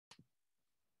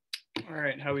All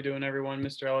right, how we doing, everyone?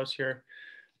 Mr. Ellis here,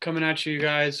 coming at you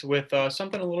guys with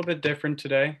something a little bit different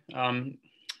today.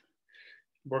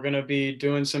 We're going to be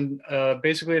doing some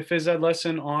basically a phys ed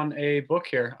lesson on a book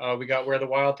here. We got Where the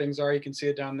Wild Things Are. You can see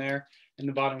it down there in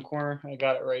the bottom corner. I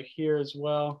got it right here as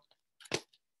well.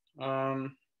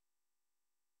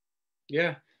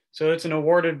 Yeah, so it's an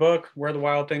awarded book, Where the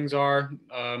Wild Things Are,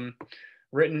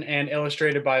 written and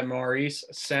illustrated by Maurice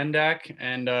Sendak.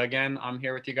 And again, I'm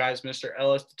here with you guys, Mr.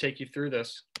 Ellis, to take you through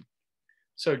this.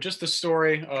 So just the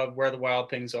story of Where the Wild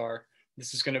Things Are.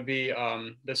 This is going to be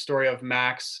the story of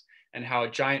Max and how a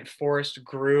giant forest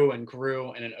grew and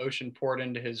grew and an ocean poured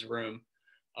into his room.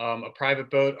 A private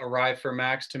boat arrived for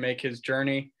Max to make his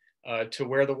journey to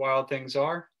where the wild things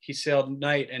are. He sailed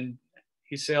night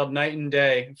and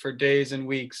day for days and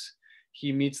weeks.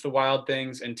 He meets the wild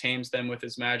things and tames them with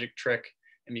his magic trick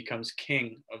and becomes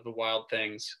king of the wild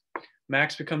things.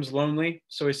 Max becomes lonely,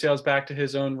 so he sails back to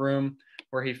his own room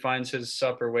where he finds his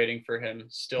supper waiting for him,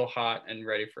 still hot and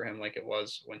ready for him like it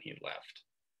was when he left.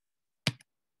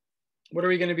 What are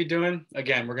we going to be doing?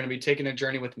 Again, we're going to be taking a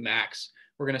journey with Max.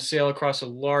 We're going to sail across a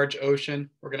large ocean.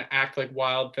 We're going to act like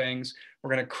wild things.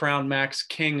 We're going to crown Max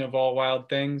king of all wild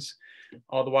things.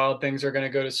 All the wild things are going to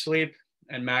go to sleep,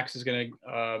 and Max is going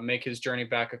to make his journey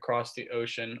back across the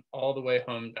ocean all the way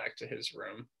home back to his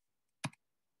room.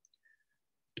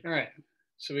 All right,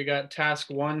 so we got task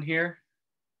 1 here.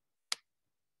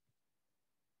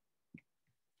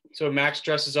 So Max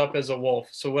dresses up as a wolf.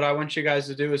 So what I want you guys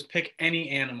to do is pick any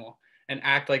animal and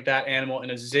act like that animal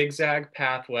in a zigzag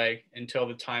pathway until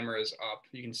the timer is up.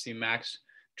 You can see Max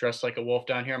dressed like a wolf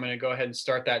down here. I'm going to go ahead and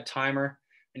start that timer,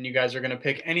 and you guys are going to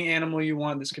pick any animal you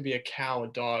want. This could be a cow, a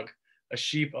dog, a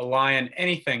sheep, a lion,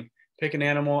 anything. Pick an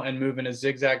animal and move in a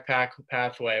zigzag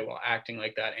pathway while acting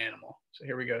like that animal. So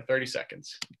here we go, 30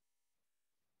 seconds.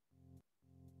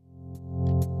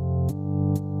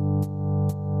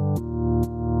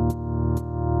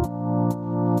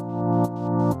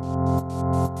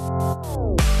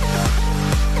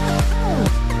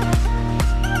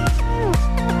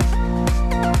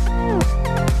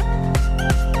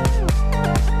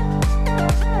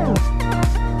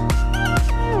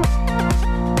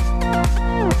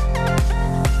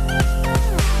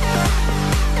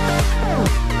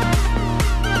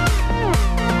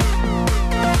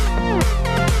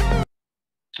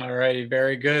 All righty,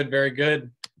 very good, very good.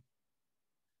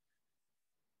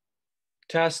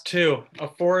 Task 2, a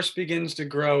forest begins to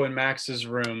grow in Max's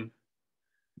room.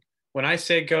 When I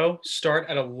say go, start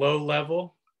at a low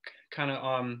level, kind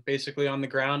of basically on the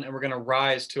ground, and we're going to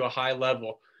rise to a high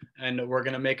level. And we're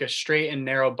going to make a straight and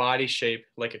narrow body shape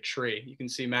like a tree. You can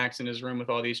see Max in his room with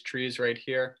all these trees right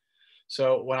here.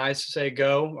 So when I say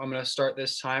go, I'm going to start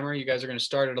this timer. You guys are going to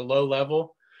start at a low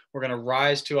level. We're going to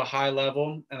rise to a high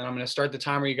level, and then I'm going to start the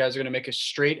timer. You guys are going to make a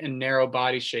straight and narrow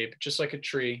body shape, just like a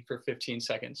tree, for 15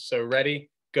 seconds. So ready,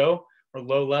 go. We're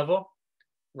low level,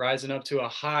 rising up to a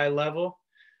high level,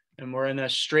 and we're in a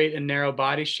straight and narrow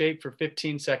body shape for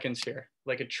 15 seconds here,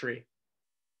 like a tree.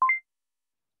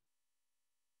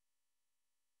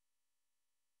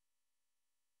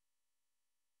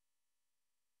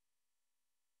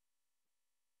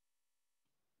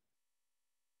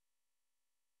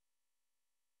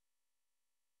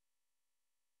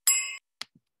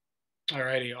 All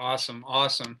righty, awesome,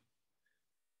 awesome.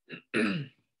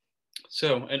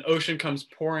 So an ocean comes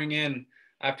pouring in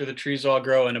after the trees all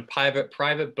grow, and a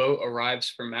private boat arrives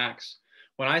for Max.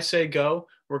 When I say go,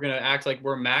 we're going to act like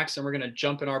we're Max, and we're going to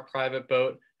jump in our private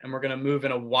boat, and we're going to move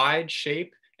in a wide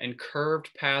shape and curved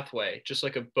pathway, just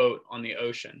like a boat on the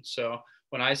ocean. So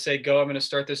when I say go, I'm going to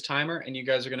start this timer, and you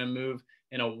guys are going to move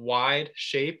in a wide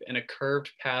shape and a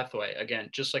curved pathway, again,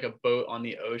 just like a boat on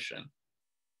the ocean.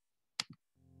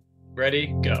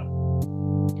 Ready, go.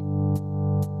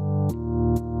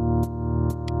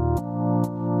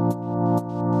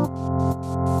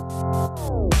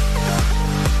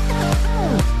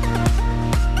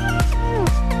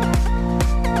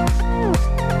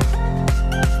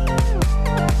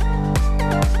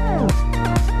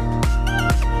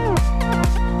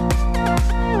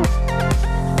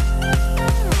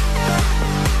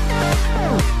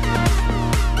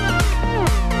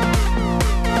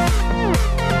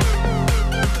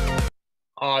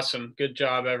 Awesome. Good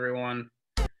job, everyone.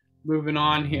 Moving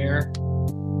on here.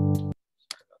 Sorry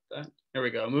about that. There we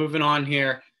go. Moving on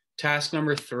here. Task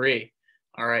number 3.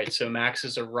 All right. So Max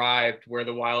has arrived where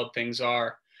the wild things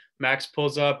are. Max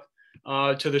pulls up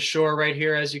to the shore right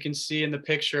here, as you can see in the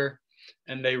picture.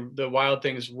 And the wild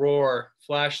things roar,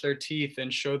 flash their teeth,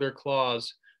 and show their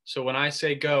claws. So when I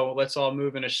say go, let's all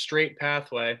move in a straight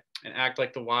pathway and act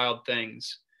like the wild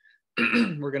things.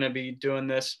 We're going to be doing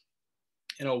this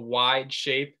in a wide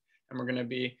shape, and we're going to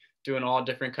be doing all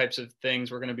different types of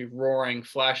things. We're going to be roaring,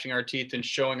 flashing our teeth, and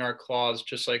showing our claws,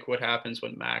 just like what happens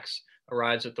when Max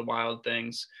arrives at the wild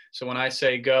things. So when I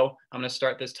say go, I'm going to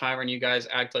start this timer, and you guys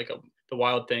act like the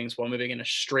wild things while moving in a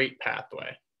straight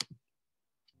pathway.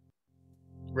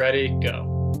 Ready,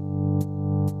 go.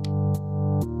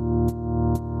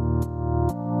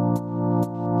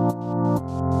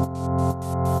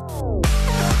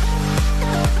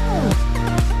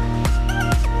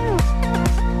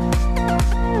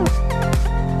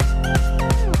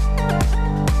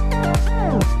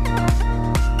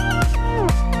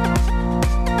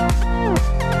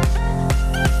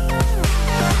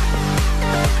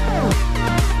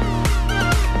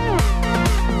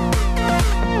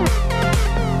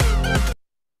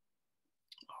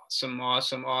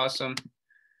 Awesome.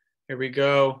 Here we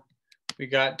go. We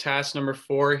got task number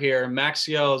 4 here. Max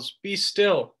yells, "Be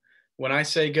still." When I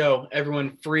say go,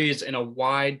 everyone freeze in a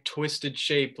wide, twisted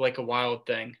shape like a wild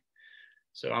thing.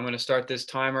 So I'm going to start this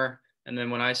timer, and then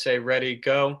when I say ready,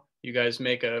 go, you guys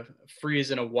make a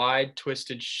freeze in a wide,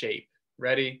 twisted shape.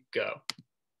 Ready, go.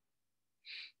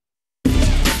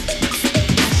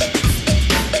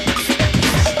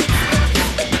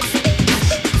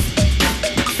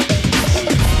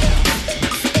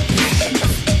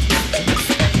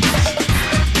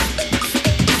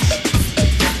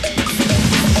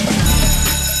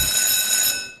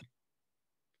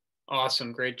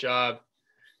 Awesome, great job.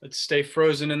 Let's stay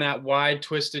frozen in that wide,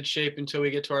 twisted shape until we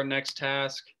get to our next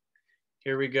task.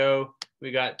 Here we go.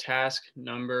 We got task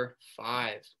number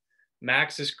 5.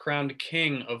 Max is crowned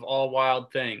king of all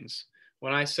wild things.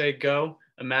 When I say go,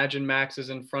 imagine Max is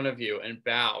in front of you and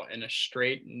bow in a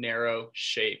straight, narrow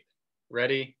shape.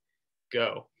 Ready,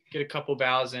 go. Get a couple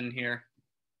bows in here.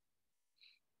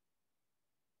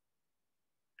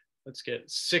 Let's get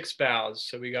 6 bows.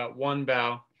 So we got 1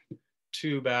 bow,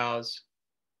 2 bows,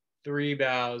 3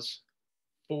 bows,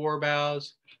 4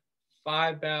 bows,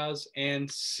 5 bows, and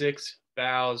 6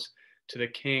 bows to the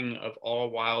king of all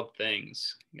wild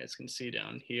things. You guys can see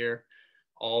down here,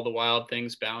 all the wild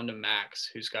things bound to Max,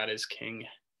 who's got his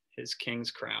king's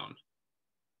crown.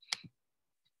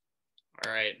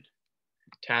 All right,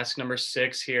 task number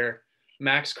 6 here.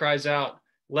 Max cries out,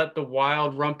 "Let the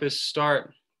wild rumpus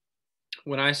start."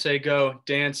 When I say go,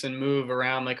 dance and move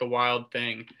around like a wild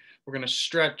thing. We're going to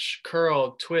stretch,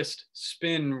 curl, twist,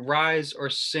 spin, rise,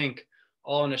 or sink,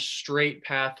 all in a straight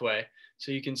pathway.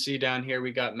 So you can see down here,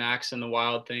 we got Max and the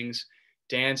wild things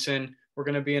dancing. We're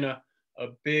going to be in a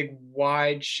big,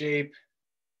 wide shape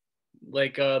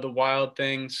like the wild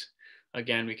things.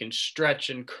 Again, we can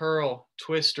stretch and curl,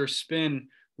 twist or spin,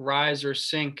 rise or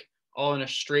sink, all in a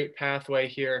straight pathway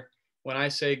here. When I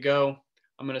say go,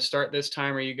 I'm going to start this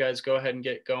timer. You guys go ahead and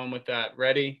get going with that.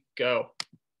 Ready, go.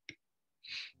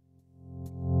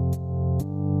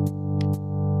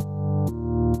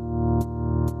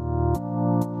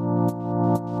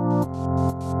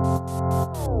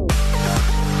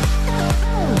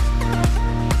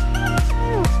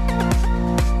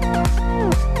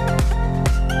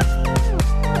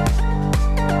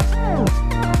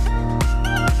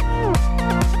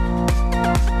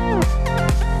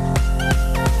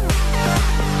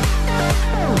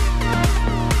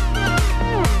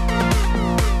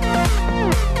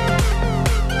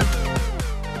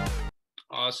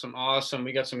 Awesome.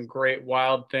 We got some great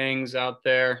wild things out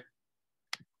there.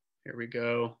 Here we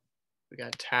go. We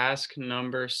got task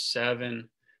number 7.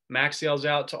 Max yells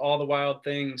out to all the wild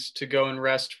things to go and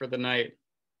rest for the night.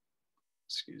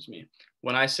 Excuse me.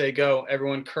 When I say go,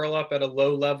 everyone curl up at a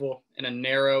low level in a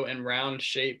narrow and round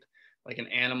shape, like an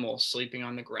animal sleeping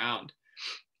on the ground.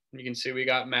 You can see we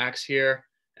got Max here,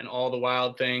 and all the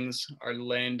wild things are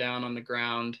laying down on the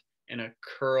ground in a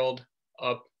curled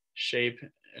up shape,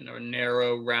 in a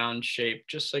narrow round shape,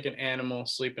 just like an animal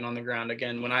sleeping on the ground.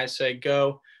 Again, when I say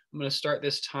go, I'm going to start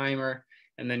this timer,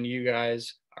 and then you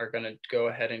guys are going to go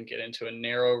ahead and get into a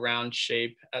narrow round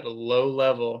shape at a low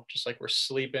level, just like we're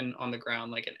sleeping on the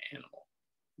ground like an animal.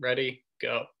 Ready,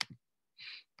 go.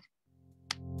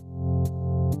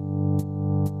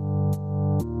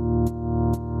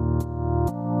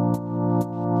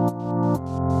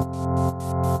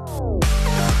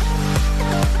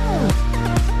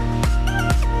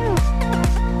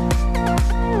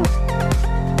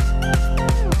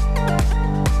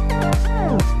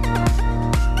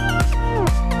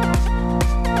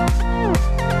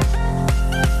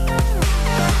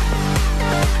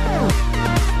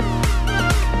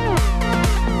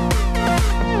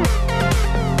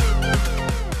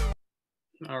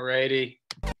 Alrighty.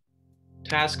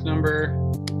 Task number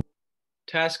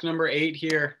 8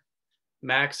 here.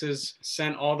 Max has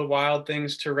sent all the wild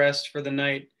things to rest for the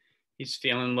night. He's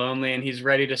feeling lonely and he's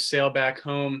ready to sail back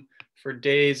home for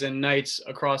days and nights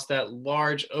across that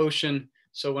large ocean.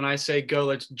 So when I say go,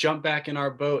 let's jump back in our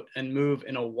boat and move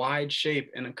in a wide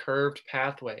shape in a curved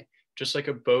pathway, just like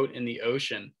a boat in the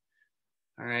ocean.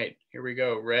 All right, here we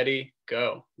go. Ready,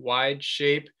 go. Wide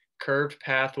shape, curved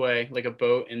pathway like a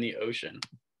boat in the ocean.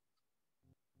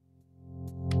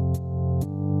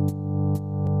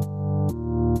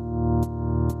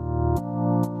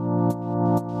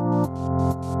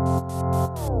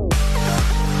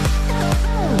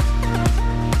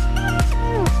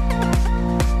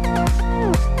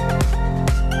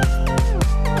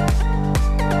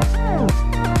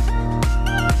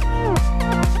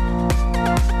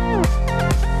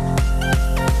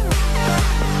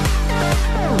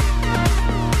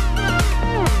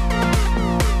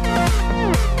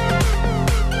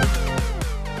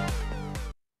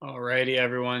 Alrighty,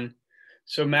 everyone.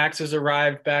 So Max has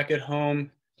arrived back at home.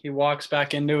 He walks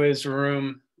back into his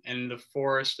room, and the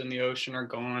forest and the ocean are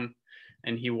gone.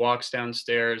 And he walks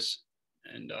downstairs,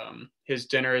 and his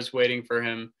dinner is waiting for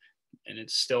him, and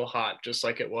it's still hot, just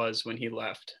like it was when he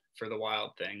left for the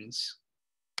wild things.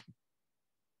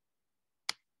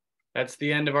 That's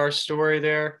the end of our story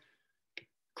there.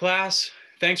 Class,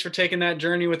 thanks for taking that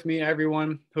journey with me,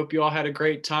 everyone. Hope you all had a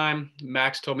great time.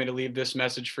 Max told me to leave this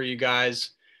message for you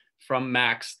guys from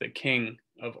Max, the king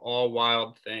of all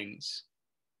wild things.